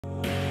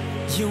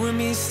You and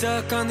me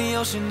stuck on the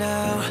ocean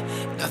now,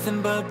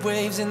 nothing but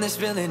waves and they're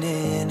spilling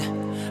in.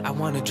 I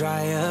wanna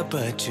dry up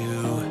but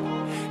you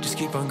just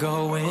keep on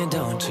going,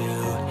 don't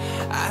you?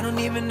 I don't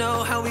even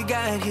know how we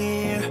got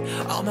here,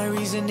 all my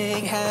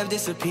reasoning have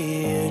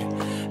disappeared.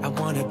 I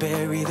wanna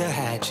bury the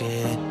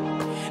hatchet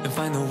and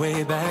find the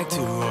way back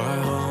to our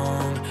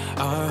home,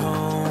 our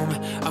home,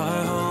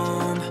 our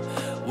home.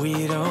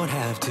 We don't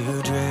have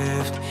to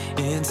drift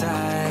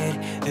inside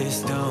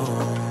this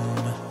dome.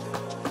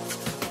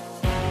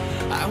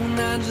 I will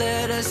not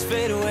let us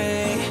fade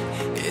away.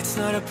 It's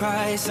not a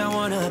price I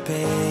wanna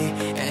pay,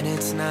 and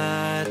it's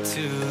not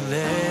too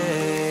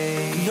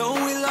late. No,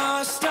 we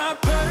lost our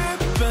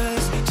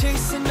purpose,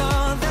 chasing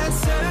all that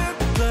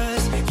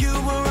surplus. You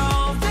were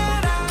all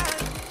that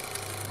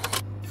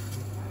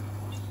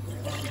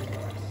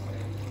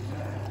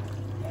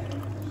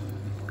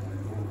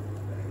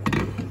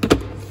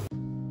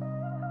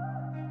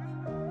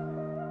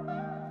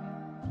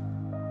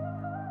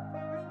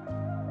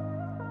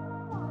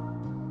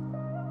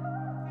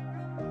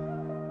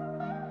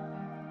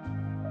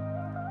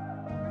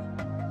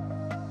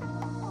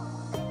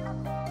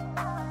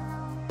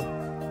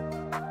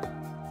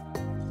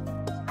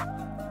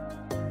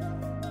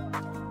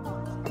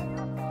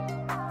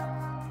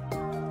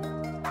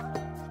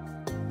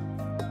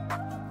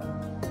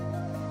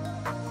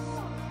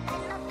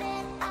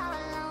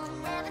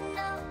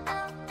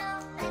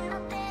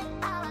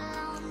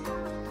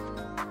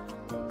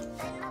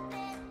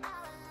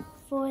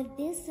For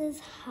this is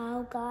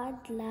how God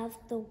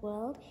loved the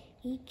world.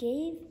 He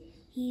gave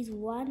his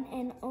one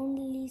and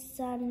only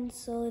Son,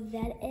 so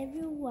that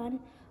everyone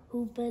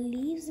who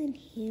believes in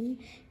him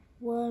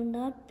will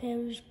not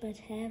perish but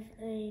have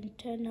an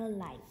eternal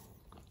life.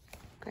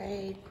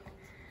 Great.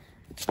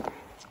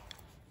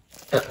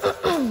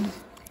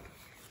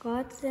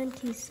 God sent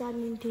his Son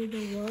into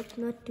the world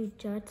not to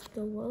judge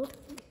the world,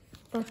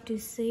 but to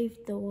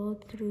save the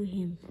world through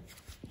him.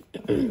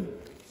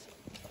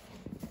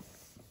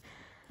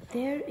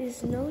 There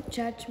is no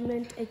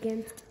judgment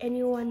against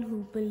anyone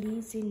who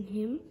believes in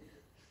him,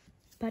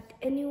 but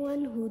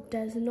anyone who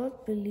does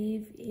not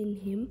believe in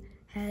him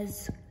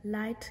has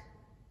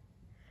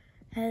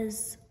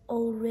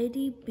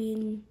already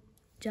been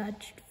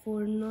judged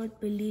for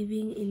not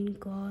believing in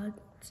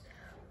God's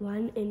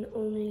one and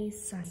only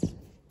Son.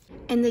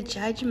 And the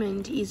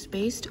judgment is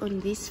based on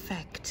this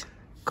fact.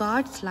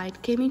 God's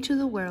light came into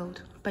the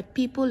world, but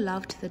people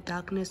loved the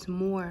darkness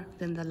more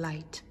than the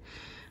light,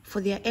 for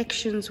their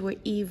actions were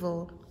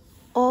evil.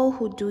 All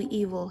who do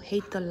evil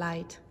hate the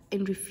light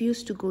and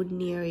refuse to go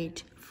near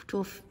it,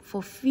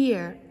 for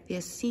fear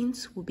their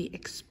sins will be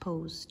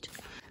exposed.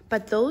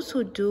 But those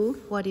who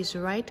do what is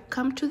right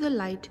come to the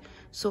light,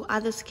 so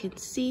others can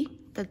see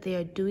that they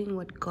are doing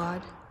what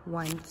God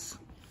wants.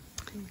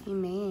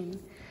 Amen.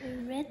 I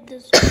read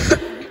this.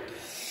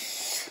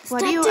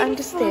 What do you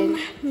understand?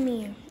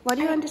 Me. What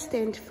do you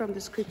understand from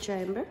the scripture,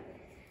 Amber?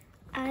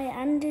 I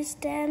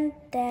understand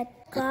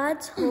that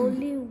God's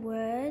holy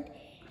word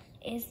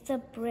is the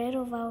bread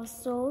of our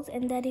souls,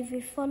 and that if we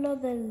follow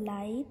the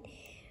light,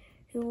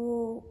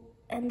 good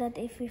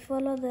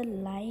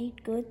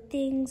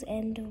things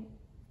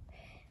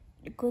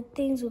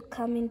will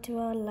come into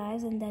our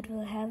lives, and that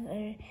we'll have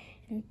an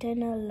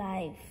eternal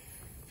life.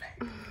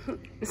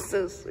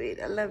 So sweet.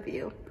 I love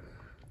you.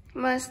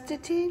 Master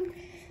Ting?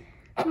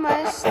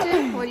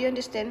 Master, what do you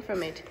understand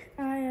from it?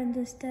 I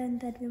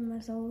understand that we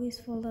must always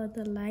follow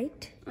the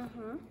light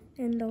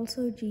and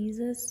also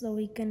Jesus, so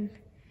we can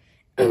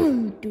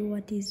do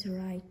what is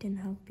right and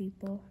help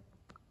people.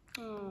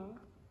 Oh,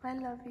 I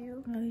love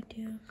you. Oh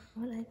dear.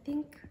 What I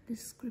think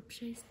this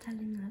scripture is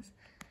telling us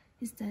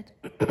is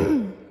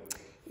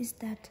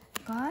that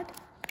God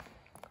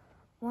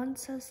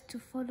wants us to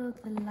follow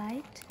the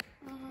light,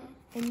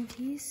 and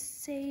he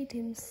said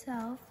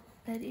himself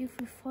that if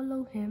we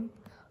follow him,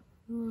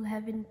 we will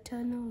have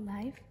eternal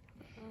life,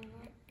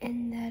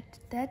 and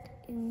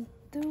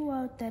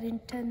throughout that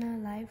eternal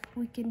life,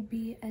 we can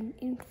be an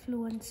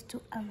influence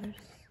to others.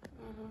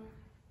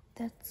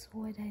 That's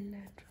what I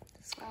learned from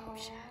the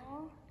scripture.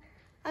 Oh,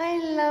 I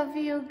love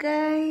you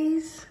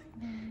guys.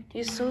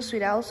 You're so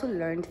sweet. I also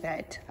learned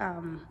that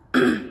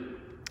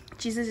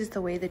Jesus is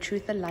the way, the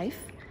truth, the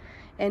life,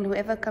 and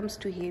whoever comes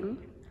to him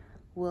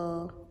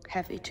will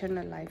have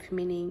eternal life,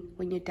 meaning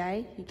when you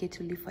die, you get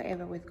to live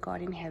forever with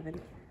God in heaven,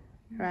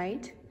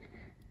 right?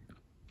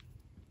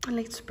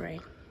 Let's pray.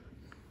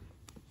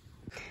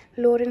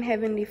 Lord and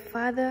Heavenly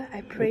Father,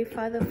 I pray,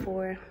 Father,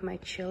 for my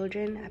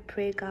children. I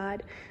pray,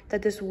 God,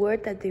 that this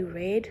word that they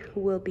read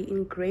will be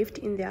engraved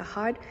in their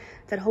heart,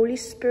 that Holy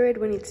Spirit,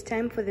 when it's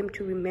time for them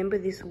to remember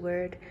this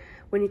word,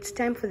 when it's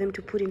time for them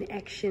to put in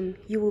action,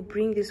 you will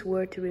bring this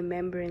word to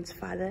remembrance,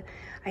 Father.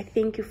 I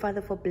thank you,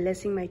 Father, for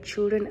blessing my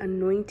children,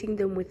 anointing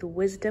them with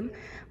wisdom.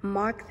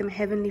 Mark them,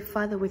 Heavenly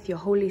Father, with your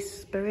Holy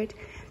Spirit,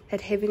 that,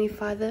 Heavenly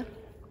Father,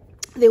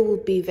 they will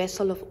be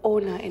vessel of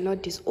honor and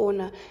not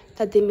dishonor,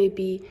 that they may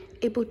be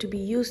able to be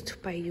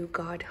used by you,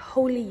 God.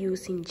 Holy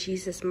use in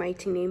Jesus'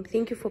 mighty name.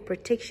 Thank you for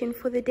protection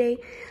for the day.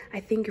 I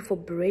thank you for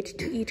bread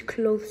to eat,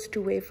 clothes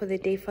to wear for the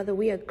day. Father,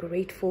 we are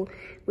grateful.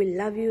 We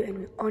love you and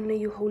we honor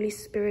you, Holy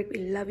Spirit. We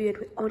love you and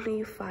we honor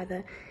you,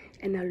 Father,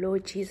 and our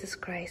Lord Jesus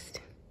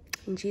Christ.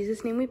 In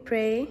Jesus' name we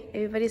pray.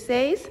 Everybody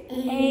says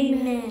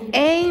Amen.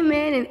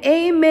 amen and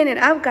amen. And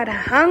I've got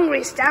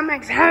hungry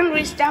stomachs,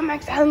 hungry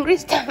stomachs, hungry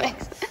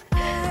stomachs.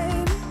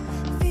 I'm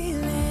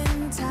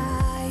feeling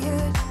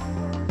tired,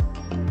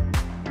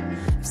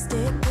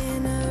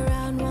 sticking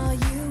around while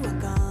you were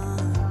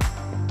gone.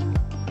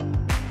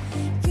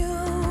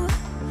 You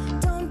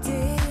don't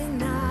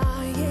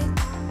deny it.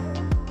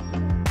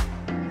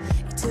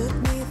 You took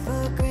me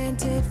for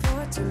granted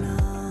for too long.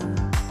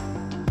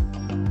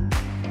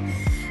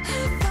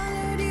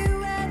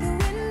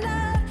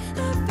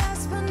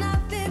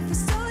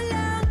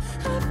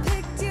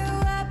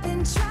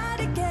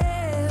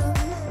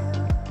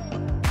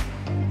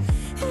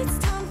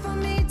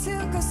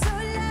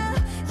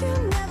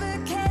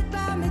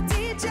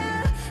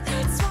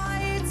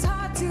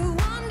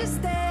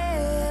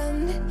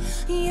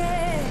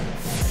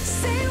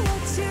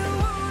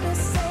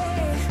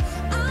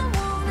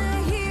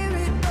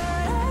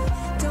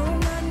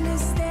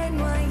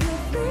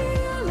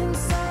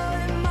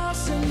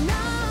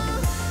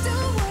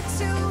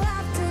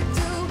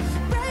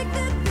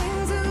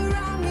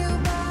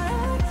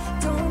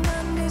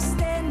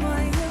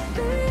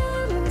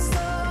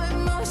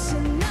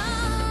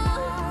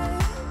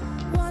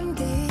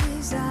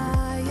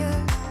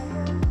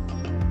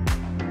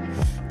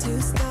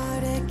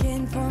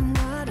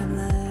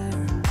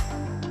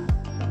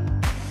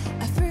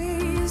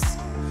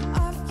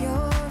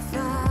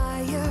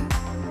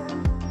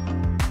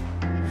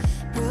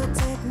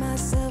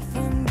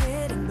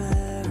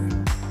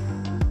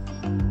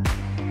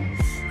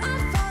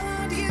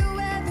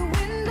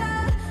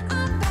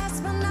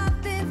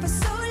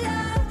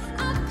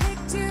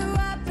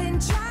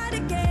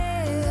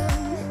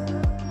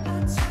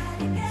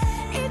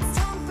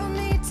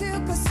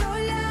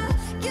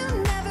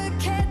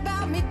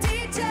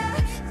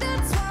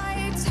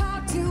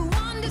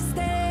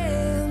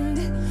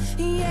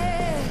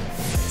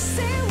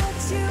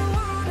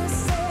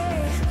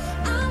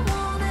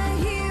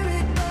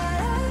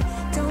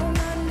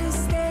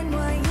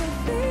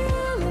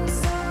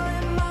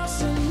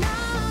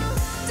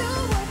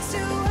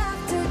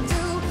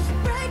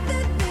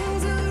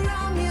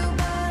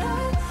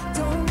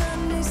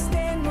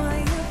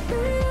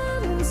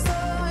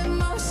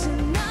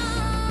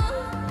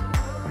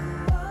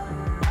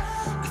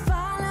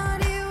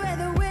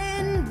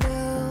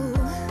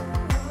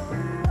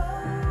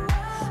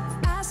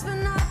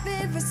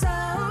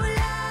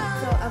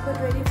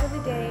 Ready for the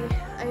day.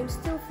 I'm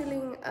still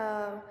feeling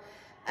a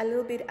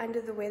little bit under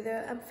the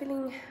weather. I'm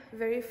feeling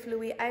very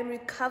fluey. I'm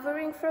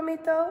recovering from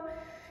it though.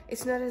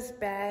 It's not as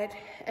bad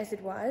as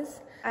it was.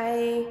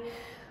 I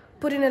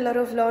put in a lot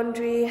of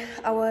laundry,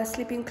 our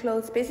sleeping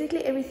clothes,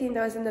 basically everything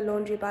that was in the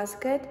laundry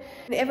basket.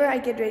 Whenever I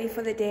get ready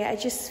for the day, I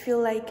just feel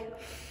like,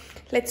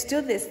 let's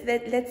do this.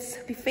 Let's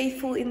be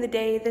faithful in the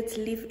day. Let's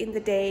live in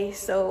the day.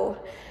 So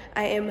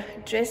I am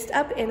dressed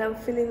up and I'm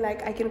feeling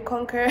like I can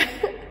conquer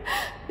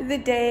the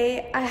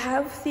day. I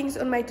have things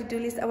on my to-do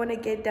list I want to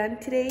get done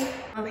today.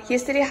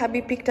 Yesterday,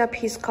 hubby picked up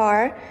his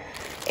car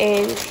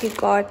and he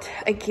got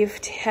a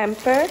gift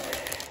hamper.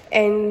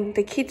 And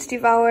the kids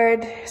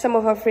devoured. Some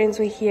of our friends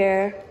were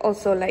here,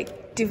 also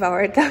like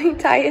devoured the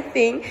entire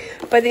thing.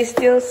 But there's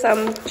still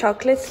some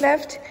chocolates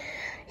left.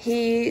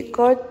 He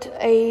got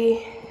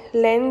a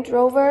Land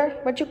Rover.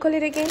 What do you call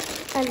it again?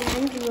 A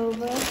Land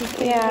Rover.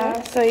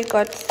 Yeah, so he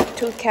got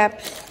 2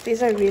 caps.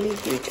 These are really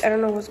huge. I don't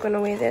know who's gonna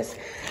wear this.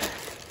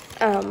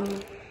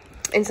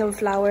 And some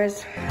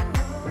flowers.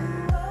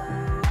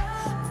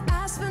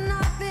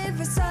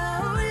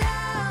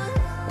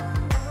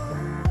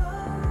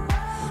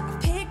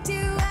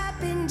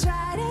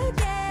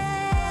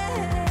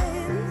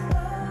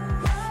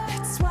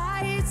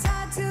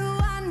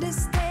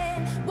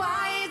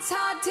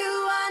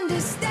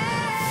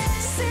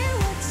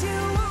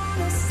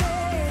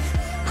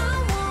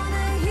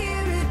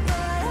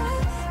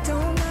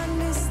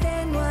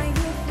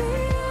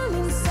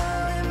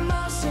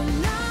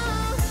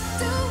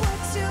 Do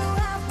what you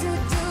have to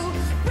do.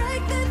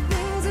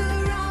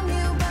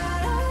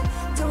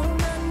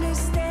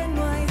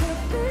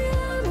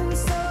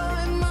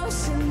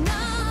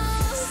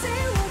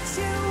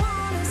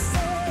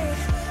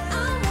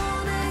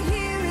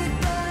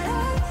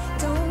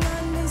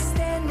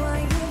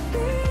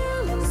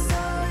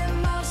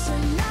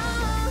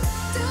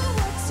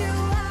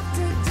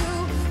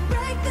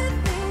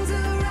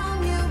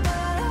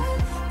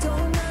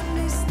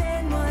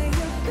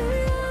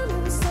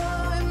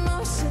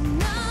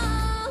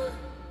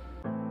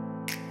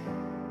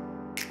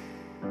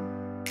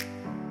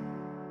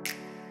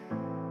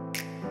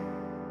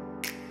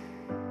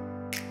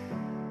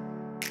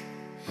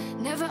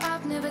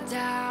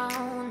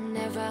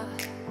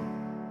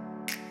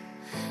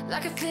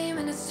 like a theme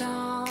in a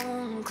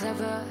song,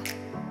 clever.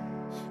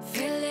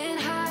 Feeling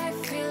high,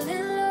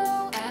 feeling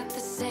low at the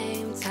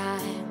same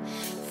time.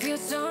 Feels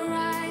so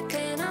right,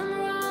 then I'm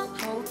wrong,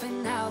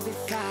 hoping I'll be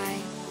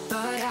fine.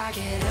 But I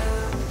get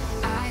up,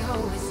 I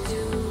always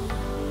do.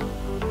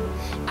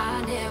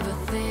 I never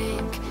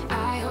think,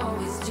 I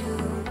always do.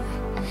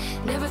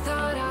 Never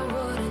thought I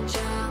wouldn't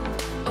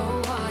jump, oh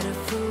what a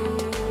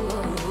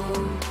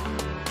fool.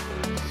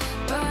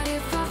 But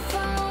if I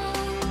fall,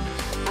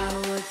 I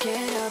will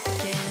get up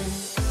again.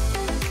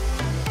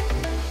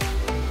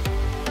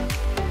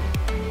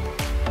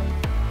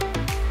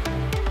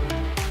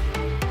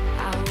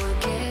 I will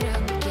get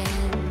up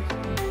again.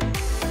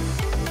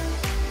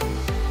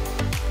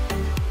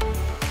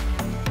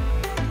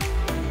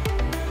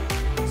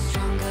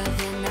 Stronger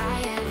than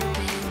I ever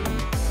been.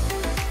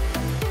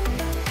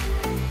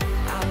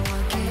 I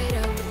will get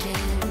up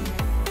again.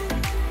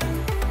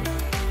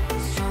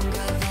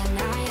 Stronger than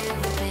I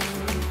ever been.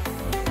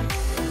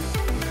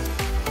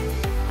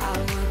 I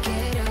will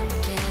get up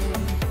again.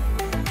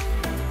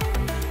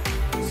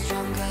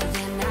 Stronger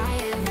than I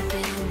ever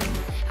been.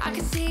 I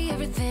can see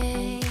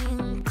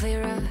everything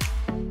clearer.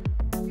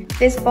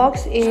 This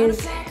box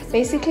is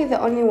basically the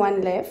only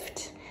one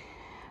left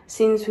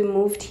since we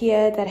moved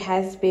here that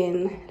has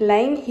been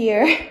lying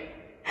here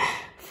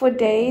for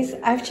days.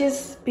 I've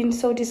just been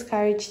so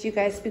discouraged, you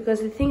guys,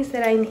 because the things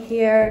that are in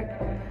here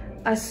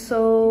are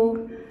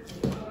so...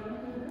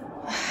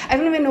 I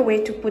don't even know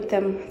where to put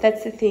them.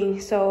 That's the thing.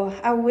 So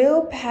I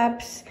will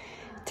perhaps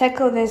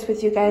tackle this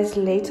with you guys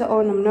later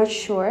on. I'm not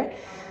sure.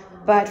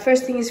 But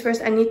first thing is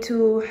first, I need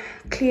to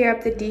clear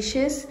up the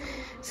dishes.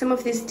 Some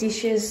of these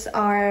dishes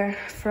are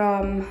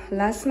from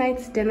last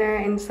night's dinner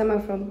and some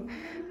are from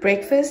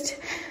breakfast.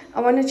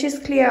 I want to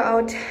just clear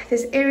out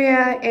this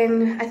area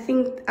and I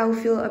think I'll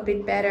feel a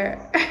bit better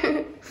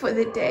for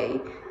the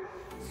day.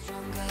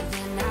 Stronger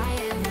than I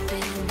ever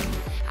been.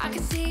 I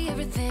can see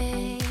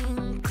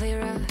everything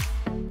clearer.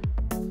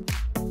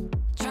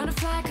 Trying to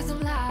fly cause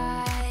I'm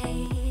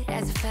light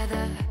as a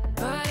feather.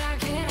 But I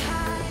get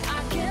high,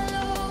 I get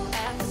low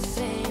at the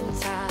same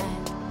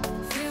time.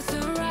 Feels so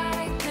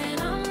right, then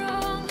I'm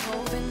wrong,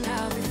 hoping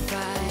I'll be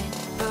fine.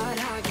 But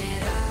I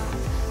get up,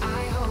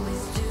 I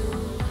always do.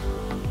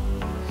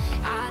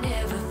 I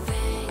never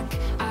think,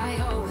 I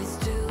always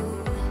do.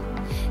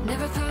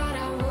 Never thought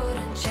I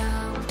wouldn't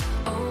jump,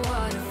 oh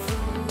what a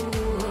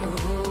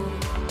fool.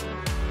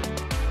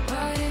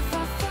 But if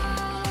I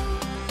fall,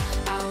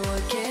 I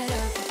will get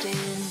up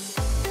again.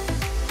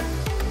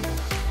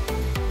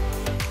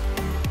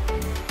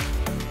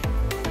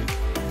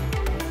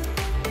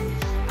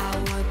 I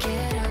will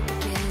get up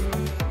again.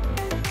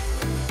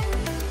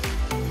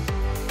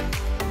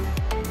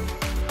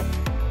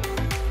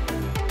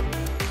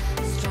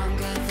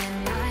 Stronger than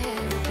I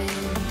ever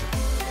been.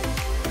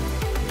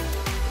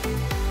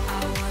 I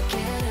will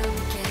get up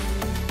again.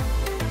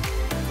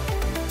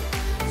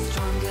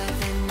 Stronger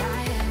than I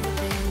ever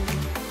been.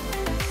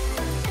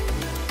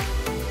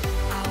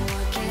 I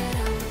will get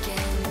up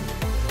again.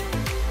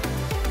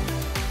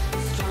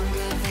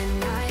 Stronger than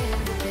I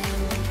ever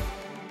been.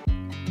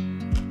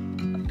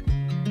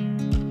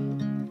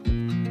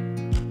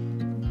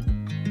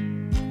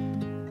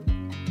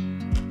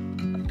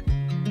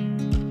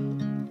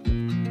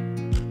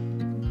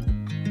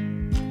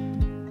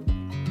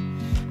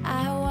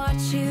 I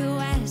watch you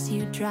as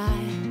you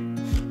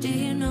drive. Do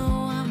you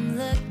know I'm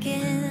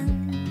looking?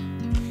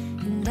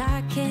 And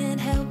I can't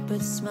help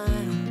but smile.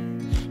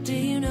 Do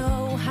you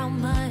know how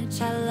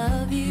much I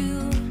love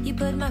you? You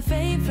put my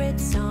favorite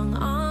song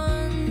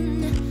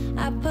on.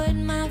 I put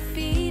my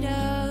feet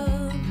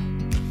up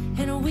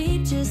and we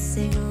just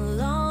sing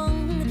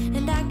along.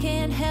 And I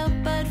can't help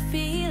but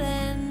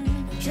feeling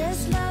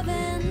just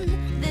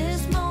loving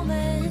this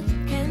moment.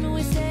 Can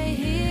we stay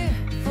here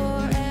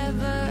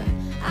forever?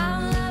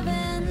 I'm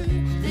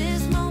loving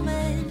this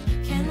moment.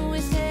 Can we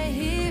stay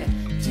here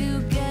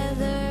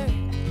together?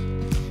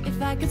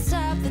 If I could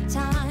stop the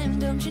time,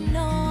 don't you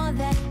know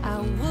that I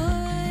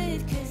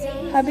would?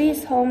 'Cause Hubby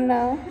is home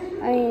now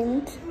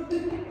and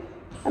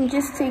I'm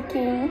just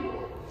taking...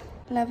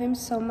 Love him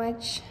so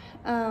much.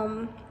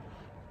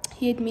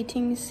 He had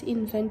meetings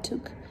in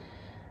Windhoek,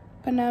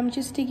 but now I'm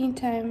just taking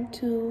time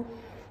to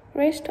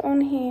rest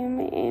on him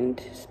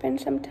and spend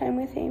some time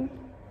with him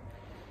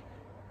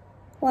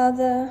while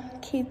the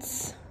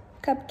kids'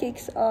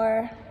 cupcakes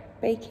are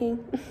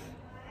baking.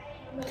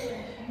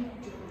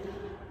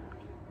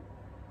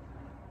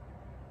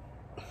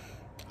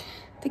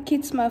 The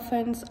kids'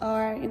 muffins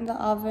are in the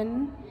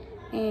oven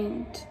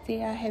and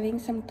they are having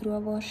some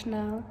droeworst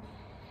now.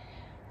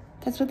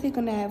 That's what they're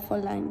gonna have for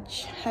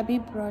lunch. Hubby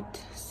brought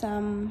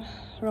some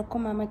Rocco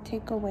Mama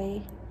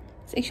takeaway.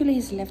 It's actually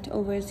his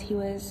leftovers. He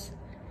was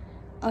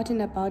out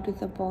and about with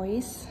the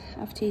boys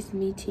after his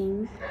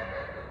meeting.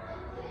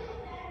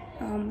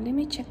 Let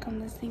me check on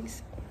those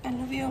things. I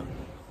love you.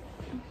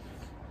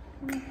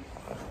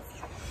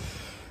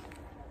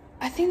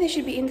 I think they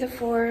should be in there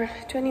for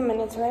 20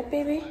 minutes, right,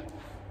 baby?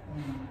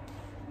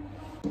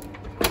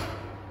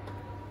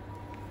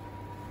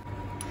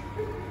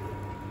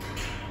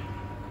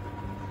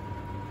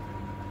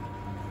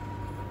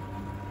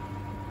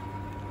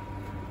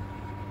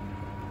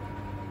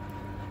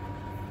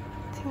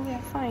 think they're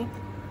fine.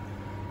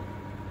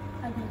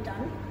 Are we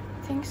done?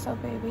 Think so,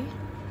 baby.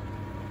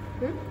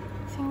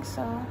 Think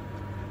so.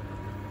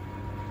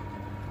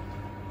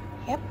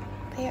 Yep,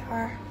 they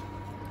are.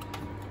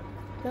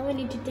 Now we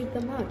need to take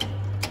them out.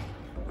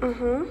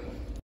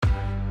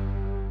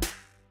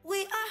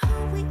 We are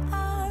who we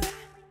are.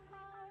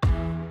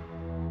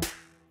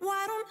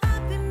 Why don't I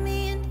be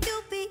me and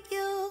you be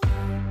you?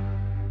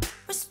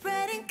 We're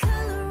spreading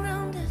color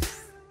around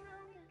us.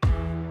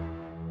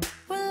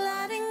 We're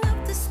lighting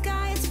up the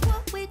sky, it's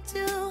what we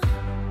do.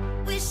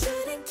 We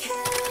shouldn't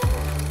care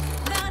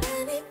about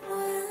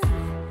anyone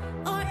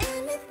or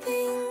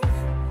anything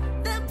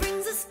that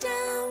brings us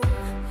down.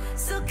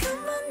 So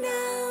come on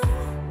now,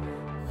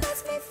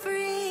 let's be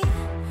free.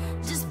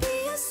 Just be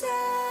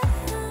yourself.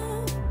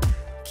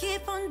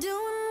 Keep on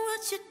doing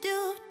what you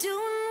do,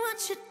 doing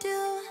what you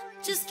do.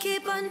 Just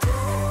keep on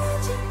doing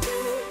what you do,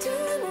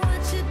 doing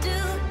what you do,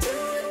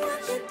 doing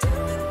what you do,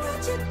 doing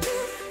what you do,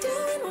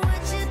 doing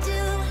what you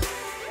do.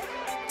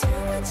 Do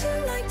what you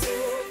like, do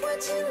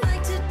what you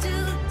like to do,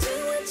 do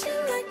what you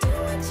like, do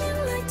what you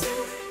like, do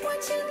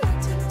what you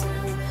like to do.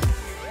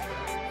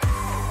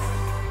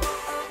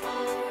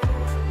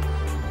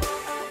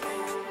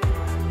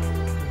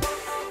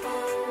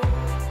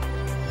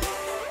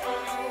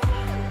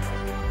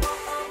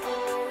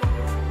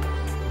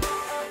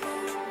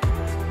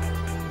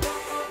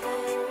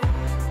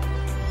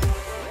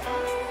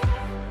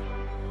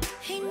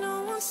 Ain't no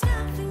one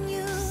stopping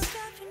you.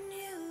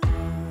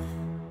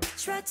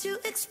 Try to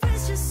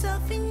express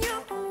yourself in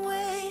your own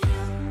way,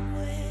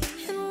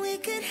 and we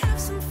could have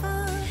some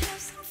fun.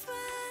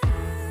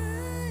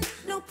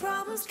 No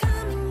problems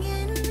coming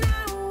in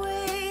our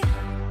way.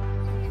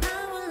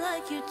 I would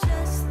like you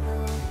just the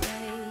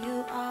way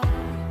you are,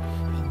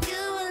 and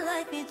you would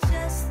like me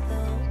just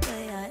the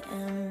way I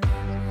am,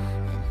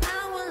 and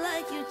I would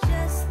like you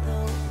just the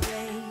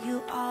way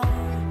you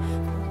are,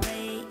 the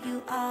way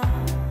you are.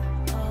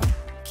 Oh,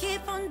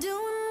 keep on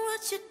doing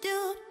what you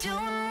do,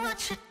 doing what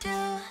you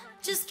do.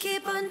 Just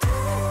keep on doing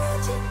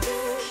what you do,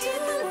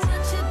 doing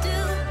what you do,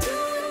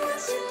 doing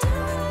what you do,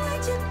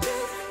 what you do,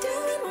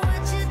 doing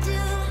what you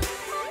do.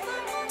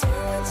 Do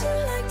what you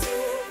like, do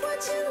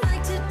what you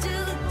like to do,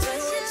 do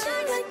what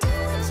you like, do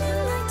what you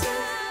like to,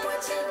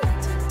 what you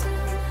like to do.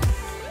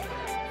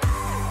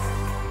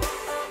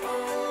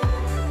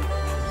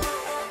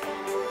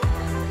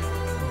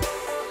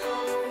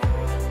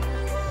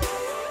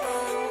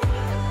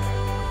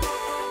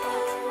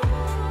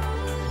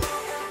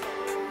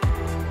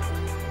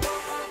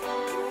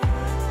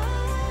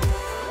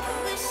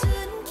 We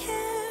shouldn't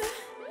care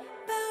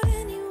about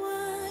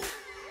anyone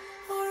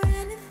or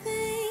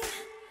anything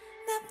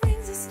that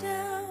brings us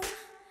down.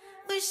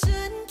 We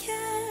shouldn't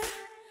care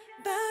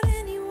about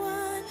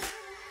anyone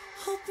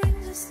who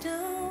brings us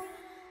down.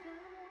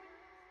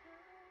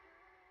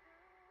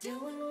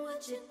 Doing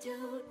what you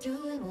do,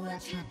 doing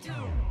what you do.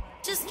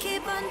 Just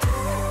keep on doing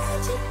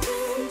what you do,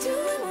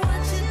 doing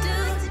what you do,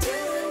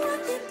 doing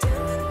what you do,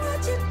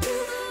 what you do,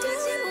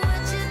 doing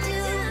what you do.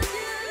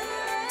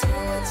 Do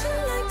what you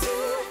like, do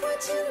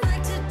what you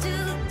like to do,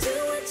 do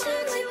what you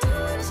like, do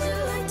what you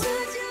like, do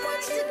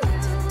what you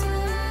like to do.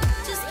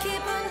 Just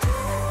keep on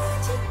doing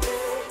what you do,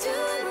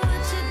 doing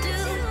what you do,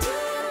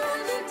 doing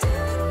what you do,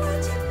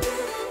 what you do,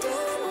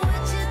 doing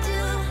what you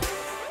do.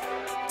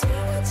 Do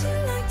what you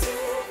like, do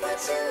what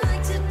you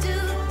like to do,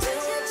 do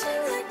what you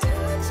like, do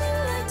what you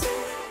like, do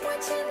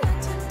what you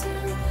like to do.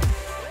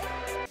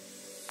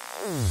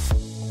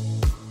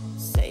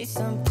 Say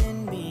something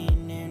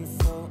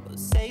meaningful,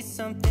 say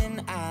something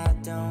I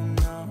don't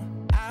know.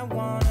 I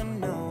wanna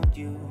know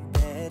you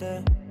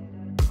better.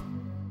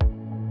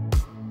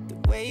 The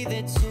way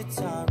that you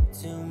talk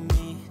to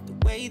me, the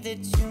way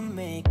that you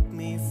make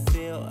me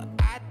feel,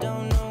 I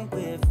don't know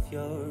if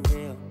you're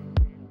real.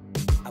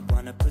 I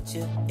wanna put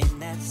you in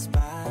that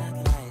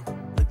spotlight,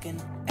 looking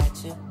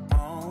at you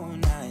all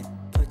night.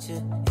 Put you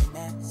in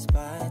that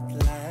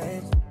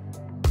spotlight.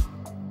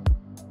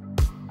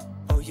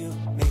 Oh, you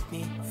make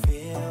me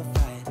feel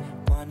right.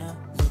 Wanna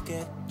look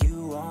at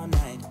you all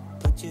night.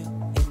 Put you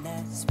in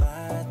that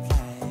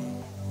spotlight.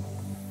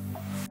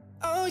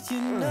 Oh, you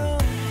know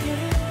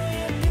you're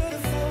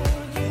beautiful.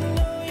 You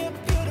know you're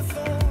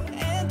beautiful,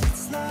 and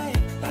it's like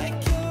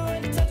you're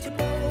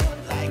untouchable,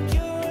 like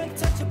you're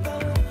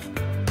untouchable.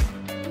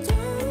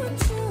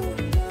 Don't you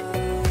know?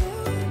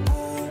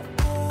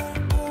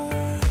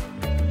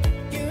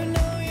 You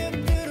know you're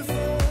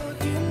beautiful.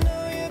 You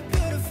know you're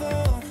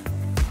beautiful.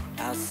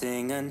 I'll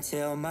sing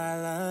until my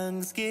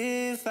lungs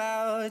give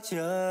out.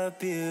 You're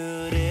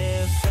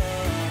beautiful.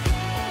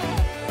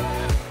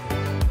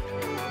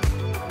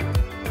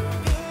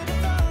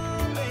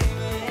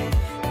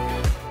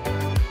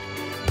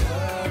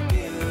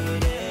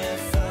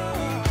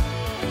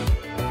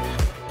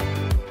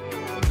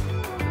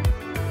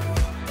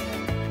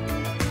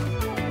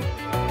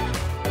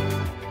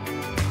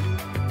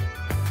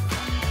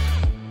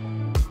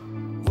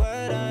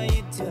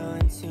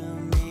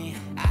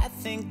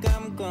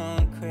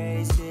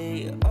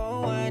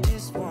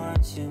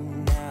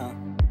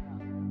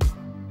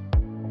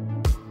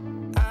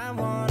 I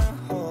want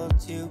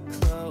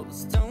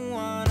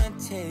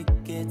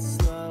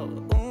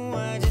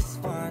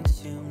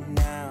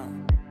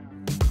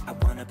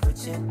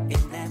you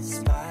in that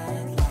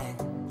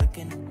spotlight.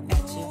 Looking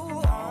at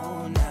you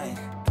all night.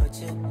 Put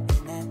you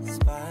in that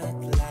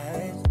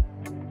spotlight.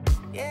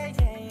 Yeah,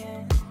 yeah,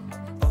 yeah.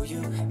 Oh,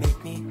 you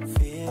make me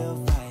feel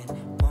right.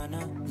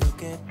 Wanna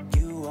look at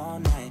you all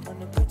night.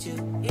 Wanna put you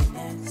in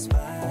that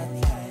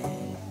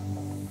spotlight.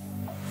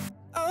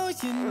 Oh,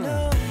 you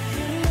know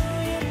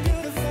you're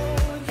beautiful.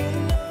 You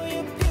know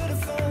you're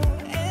beautiful.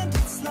 And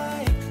it's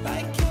like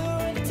you're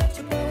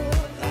untouchable.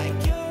 Like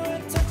you're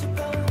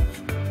untouchable.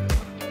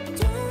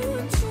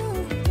 Don't you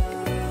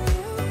know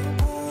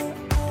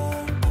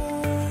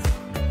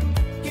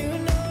you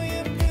know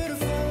you're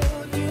beautiful.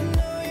 You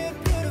know you're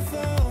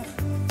beautiful.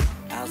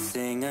 I'll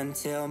sing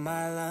until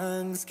my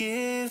lungs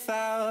give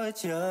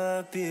out.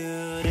 You're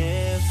beautiful.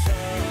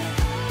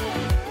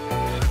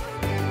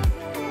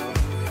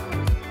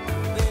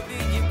 Baby,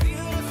 you're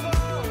beautiful.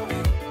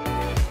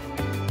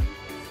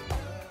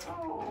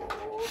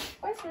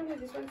 What's wrong with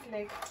this one's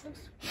leg? It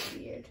looks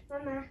weird.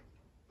 Mama.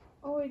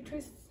 Oh, it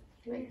twists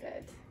like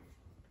that.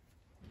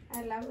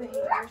 I love the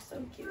hair,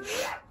 so cute.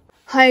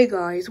 Hi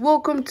guys,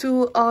 welcome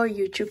to our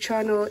YouTube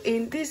channel,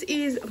 and this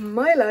is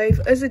my life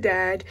as a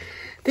dad.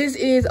 This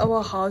is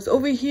our house.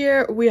 Over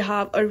here we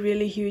have a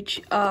really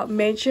huge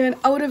mansion.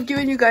 I would have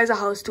given you guys a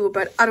house tour,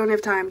 but I don't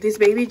have time. This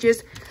baby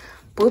just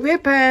pooped her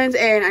pants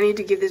and I need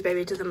to give this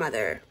baby to the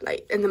mother.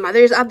 And the mother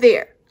is up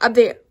there by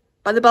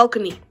the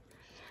balcony.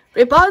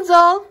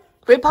 Rapunzel,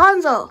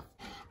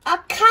 I'm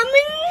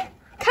coming.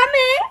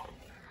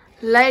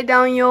 lay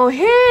down your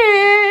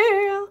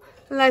hair.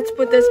 Let's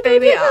put this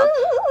baby up.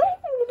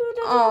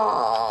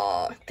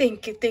 Oh,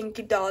 thank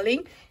you,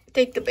 darling.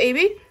 Take the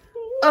baby.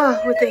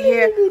 With the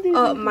hair.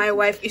 Oh, my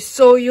wife is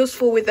so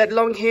useful with that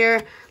long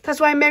hair. That's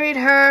why I married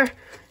her.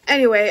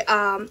 Anyway,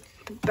 the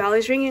bell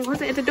is ringing.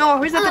 Who's at the door?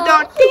 Who's at the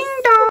door?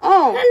 Ding dong.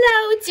 Oh,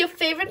 Hello, it's your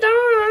favorite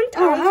aunt.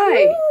 oh,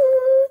 hi.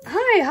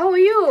 Hi, how are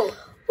you?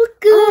 We're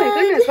good. Oh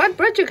my goodness, what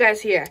brought you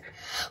guys here?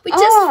 We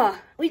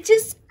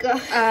just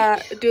got.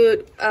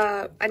 Dude,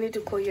 I need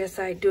to call you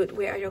aside. Dude,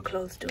 where are your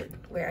clothes, dude?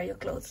 Where are your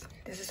clothes?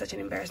 This is such an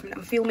embarrassment.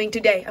 I'm filming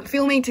today,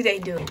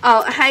 dude.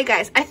 Oh, hi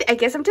guys. I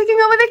guess I'm taking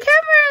over the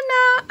camera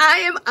now. I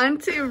am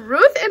Auntie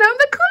Ruth and I'm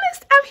the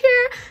coolest up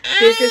here.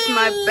 This is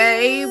my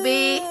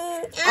baby.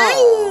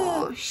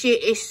 Oh, she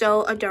is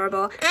so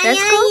adorable.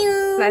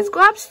 Let's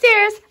go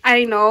upstairs.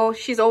 I know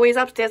she's always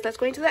upstairs. Let's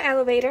go into the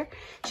elevator.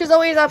 She's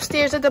always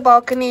upstairs at the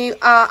balcony.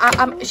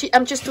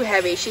 I'm just too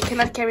heavy. She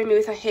cannot carry me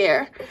with her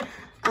hair.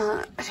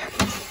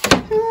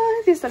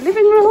 This is the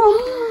living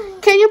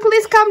room. Can you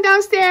please come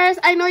downstairs?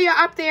 I know you're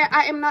up there.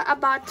 I am not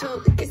about to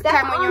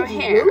climb on your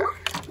hair.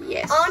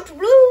 Yes. Aunt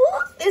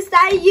Ruth, is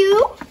that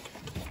you?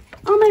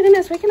 Oh my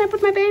goodness, where can I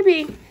put my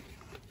baby?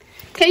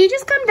 Can you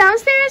just come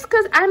downstairs?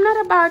 Because I'm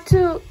not about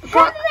to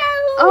go.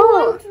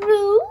 Hello, Aunt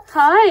Ruth.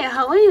 Hi,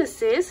 how are you,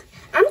 sis?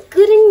 I'm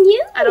good, and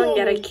you? I don't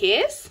get a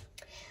kiss.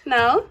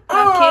 No?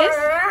 No kiss?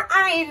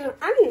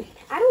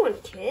 I don't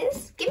want to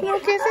kiss. Give me a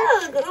kiss.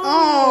 hug.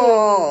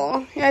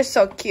 Oh, you're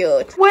so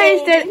cute. Where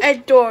is that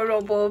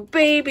adorable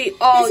baby?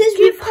 Oh, This is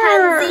give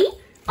her. Rapunzel.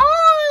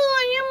 Oh,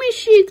 you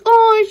miss it.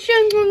 Oh,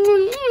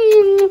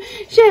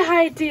 say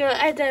hi, dear,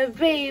 at the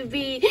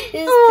baby. Is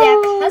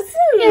their cousin?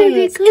 Yeah,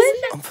 their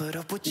cousin. I'm fed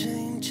up with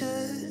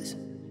changes.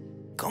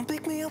 Come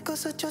pick me up,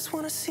 cause I just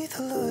wanna see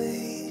the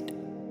light.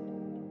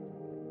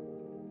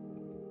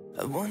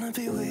 I wanna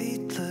be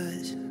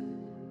weightless.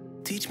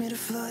 Teach me to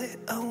fly,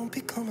 I won't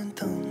be coming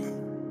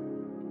down.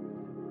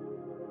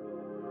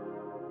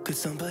 Could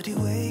somebody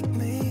wake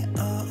me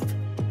up?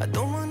 I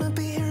don't wanna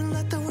be here and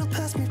let the world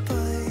pass me by.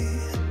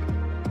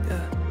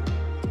 Yeah,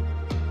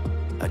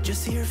 I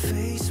just see her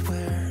face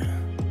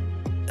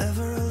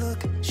wherever I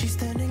look. She's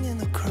standing in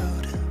the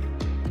crowd.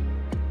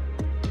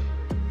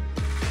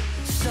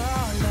 So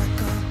let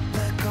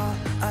go,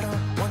 I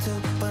don't want to,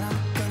 but I'm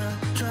gonna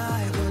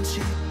try. When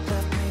she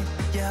left me,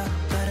 yeah,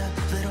 let a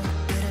little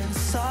bit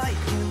inside.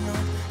 You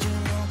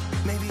know,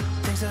 maybe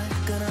things are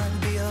gonna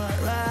be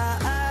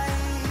alright.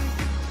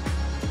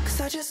 Cause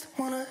I just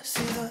wanna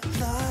see the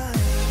light.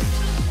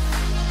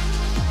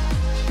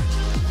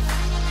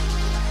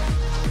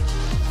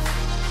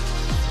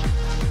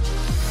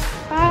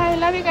 Bye,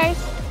 love you guys.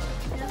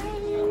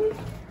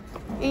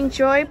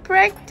 Enjoy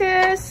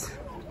practice.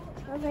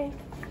 Okay.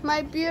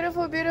 My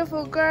beautiful,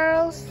 beautiful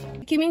girls.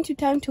 I came into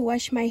town to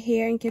wash my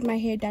hair and get my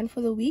hair done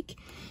for the week.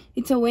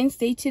 It's a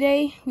Wednesday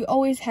today. We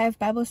always have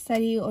Bible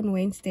study on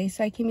Wednesday,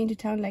 so I came into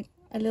town like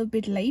a little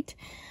bit late.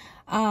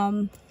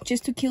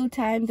 Just to kill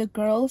time. The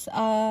girls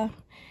are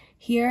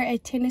here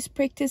at tennis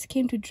practice.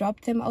 Came to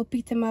drop them. I'll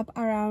pick them up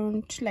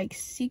around like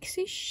 6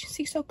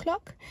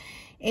 o'clock.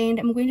 And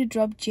I'm going to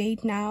drop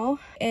Jade now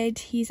at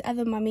his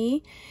other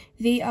mommy.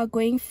 They are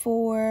going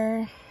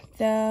for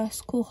the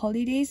school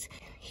holidays.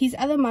 His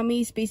other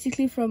mommy is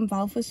basically from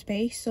Walvis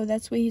Bay, so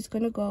that's where he's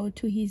gonna go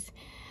to his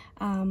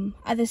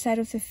other side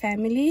of the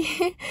family.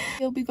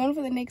 He'll be gone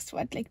for the next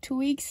like 2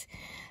 weeks.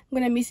 I'm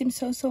gonna miss him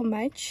so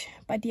much,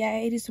 but yeah,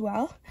 it is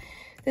well.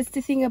 That's the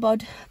thing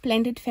about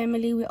blended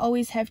family. We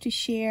always have to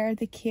share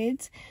the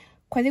kids.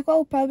 Kwadiko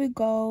will probably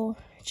go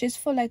just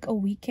for like a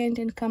weekend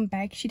and come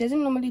back. She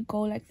doesn't normally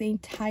go like the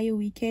entire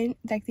weekend,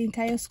 like the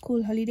entire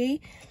school holiday,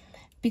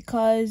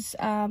 because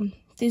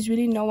there's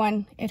really no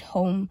one at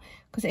home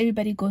because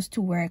everybody goes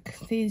to work.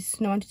 There's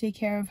no one to take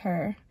care of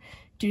her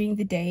during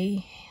the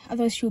day,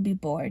 otherwise she'll be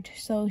bored.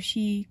 So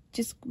she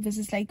just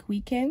visits like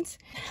weekends.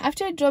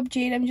 After I drop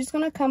Jade, I'm just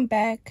gonna come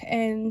back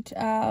and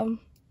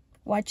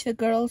watch the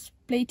girls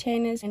play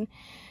tennis, and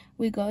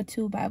we go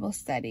to Bible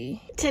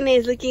study. Tene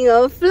is looking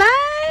all fly.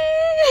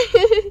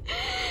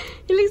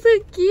 He looks so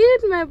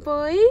cute, my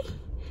boy.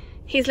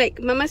 He's like,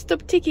 Mama,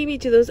 stop taking me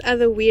to those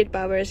other weird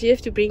barbers. You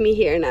have to bring me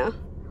here now.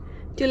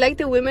 Do you like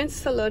the women's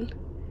salon?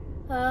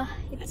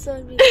 It's so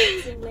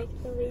relaxing, like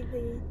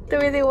the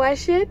way they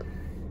wash it?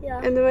 Yeah.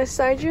 And they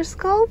massage your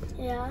scalp?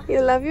 Yeah.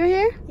 You love your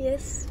hair?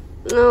 Yes.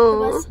 No.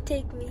 You must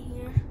take me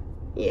here.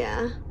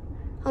 Yeah.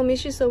 I'll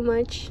miss you so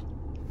much.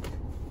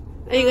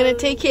 Are you gonna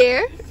take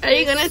care? Are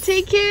you gonna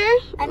take care?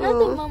 I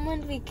know the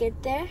moment we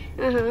get there.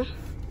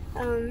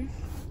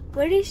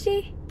 Where is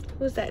she?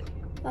 Who's that?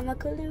 Mama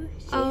Kulu.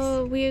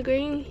 Oh, we are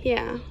going,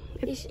 yeah.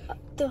 Is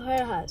to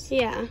her house.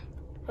 Yeah.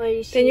 Where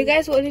is she? Then you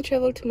guys will only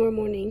travel tomorrow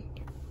morning.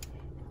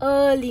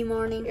 Early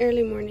morning.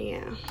 Early morning,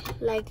 yeah.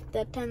 Like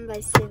the 10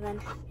 by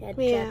 7.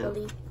 Yeah.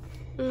 Traveling.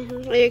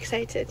 Are you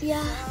excited?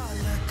 Yeah.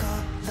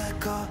 Let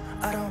go.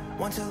 I don't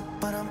want to,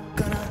 but I'm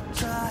gonna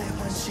try.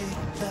 When she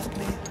left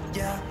me,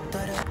 yeah.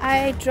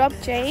 I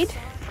dropped Jade.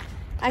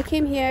 I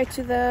came here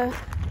to the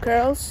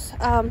girls'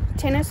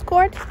 tennis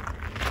court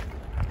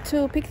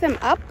to pick them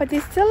up, but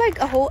there's still like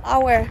a whole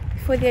hour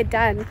before they're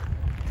done.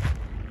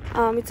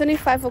 It's only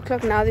 5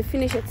 o'clock now. They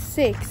finish at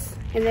 6,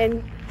 and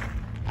then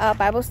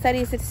Bible study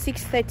is at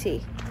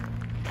 6:30.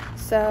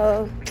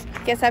 So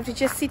I guess I have to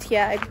just sit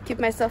here and keep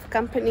myself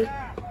company.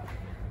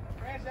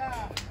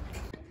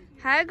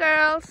 Hi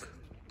girls.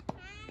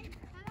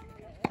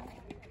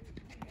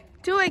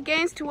 2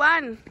 against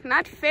 1,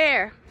 not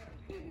fair.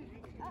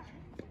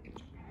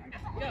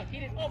 Go,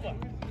 hit it over.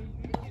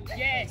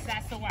 Yes,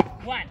 that's the one.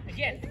 1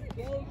 again.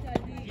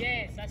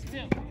 Yes, that's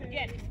 2.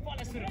 Again,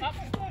 follow through. Up.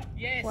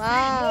 Yes,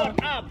 wow.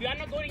 3 more. Up. You are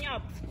not going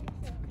up.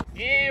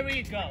 There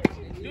we go.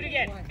 Do it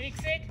again. Fix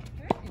it.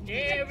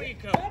 There we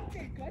go.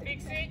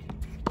 Fix it.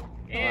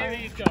 There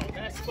we go.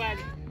 That's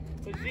quality.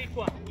 So 3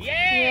 1.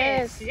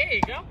 Yes. There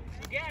you go.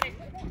 You got it.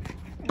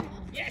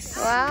 Yes.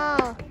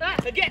 Wow.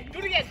 Again. Do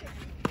it again.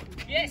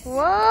 Yes.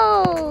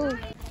 Whoa.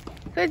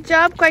 Good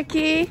job,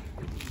 Kwaki.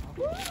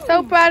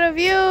 So proud of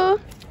you.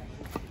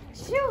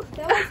 Phew,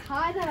 that was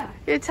harder.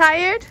 You're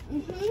tired?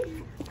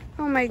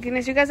 Oh my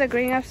goodness, you guys are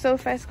growing up so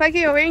fast.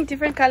 Kwaki, you're wearing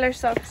different color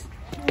socks.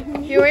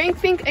 You're wearing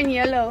pink and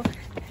yellow.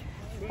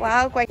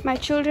 Wow, Kwaki. My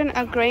children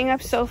are growing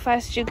up so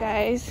fast, you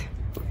guys.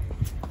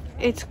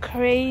 It's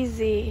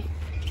crazy.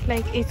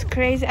 Like, it's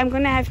crazy. I'm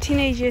gonna have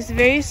teenagers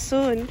very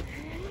soon.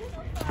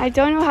 I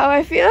don't know how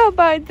I feel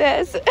about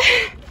this.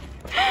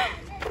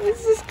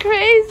 This is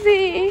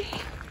crazy.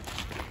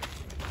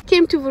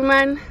 Came to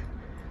Vermont,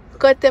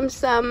 got them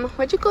some,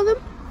 what do you call them?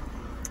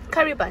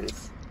 Curry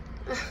buns.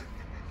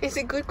 Is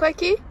it good,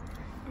 Kwaki?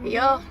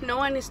 Yo, no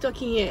one is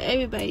talking here.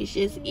 Everybody's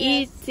just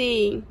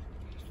eating.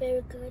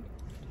 Very good.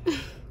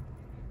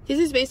 This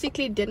is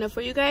basically dinner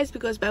for you guys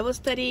because Bible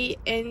study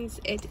ends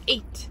at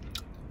 8.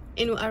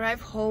 And we'll arrive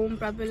home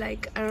probably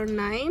like around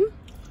 9.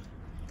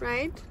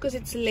 Right? Because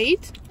it's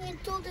late.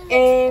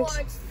 And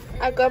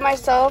I got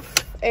myself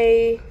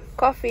a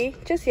coffee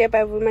just here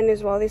by Women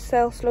as well. They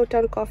sell Slow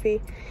Town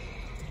coffee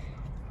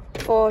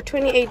for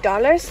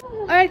 $28.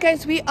 Alright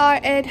guys, we are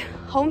at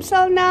home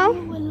cell now.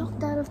 We're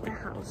locked out of the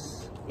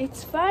house.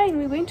 It's fine,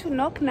 we're going to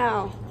knock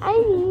now. I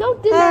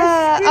locked in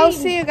my screen. I'll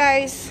see you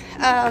guys.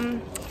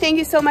 Thank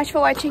you so much for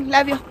watching.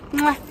 Love you.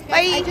 Mwah.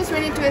 Bye. I just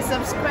ran into a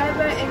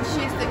subscriber and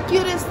she's the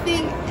cutest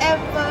thing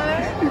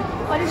ever.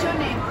 What is your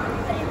name?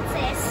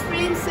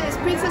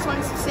 Princess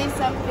wants to say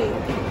something.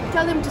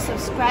 Tell them to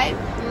subscribe,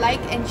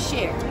 like, and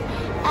share.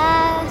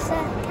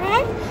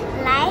 Subscribe,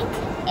 like,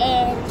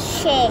 and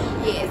share.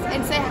 Yes,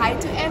 and say hi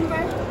to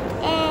Amber.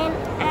 And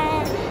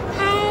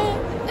hi,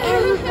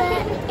 Amber.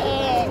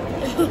 And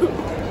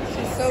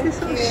she's so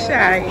cute.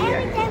 Shy.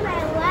 Every time I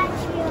watch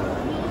your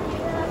video,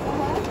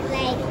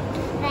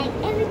 like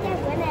every time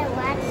when I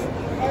watch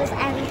those,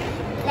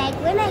 like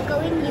when I go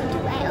in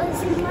YouTube, I always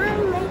say, Mom,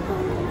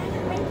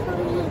 wait for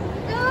me.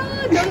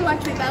 Oh, don't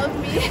watch without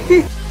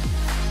me.